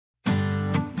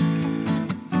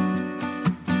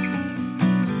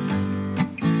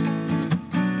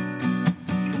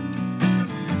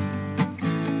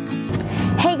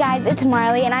guys, it's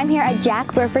Marley and I'm here at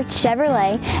Jack Burford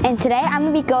Chevrolet, and today I'm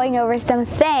going to be going over some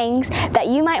things that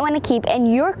you might want to keep in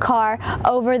your car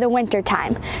over the winter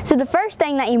time. So the first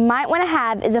thing that you might want to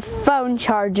have is a phone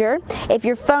charger if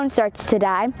your phone starts to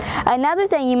die. Another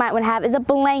thing you might want to have is a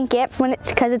blanket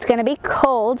because it's going to be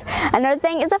cold. Another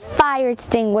thing is a fire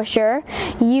extinguisher.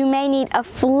 You may need a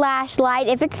flashlight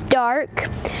if it's dark,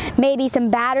 maybe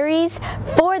some batteries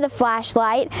for the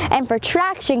flashlight, and for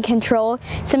traction control,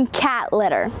 some cat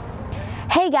litter.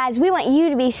 Hey guys, we want you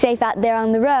to be safe out there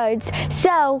on the roads,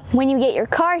 so when you get your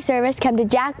car serviced, come to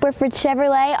Jack Burford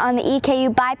Chevrolet on the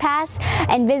EKU bypass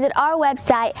and visit our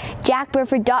website,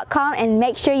 jackburford.com, and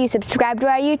make sure you subscribe to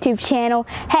our YouTube channel.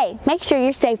 Hey, make sure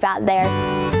you're safe out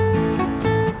there.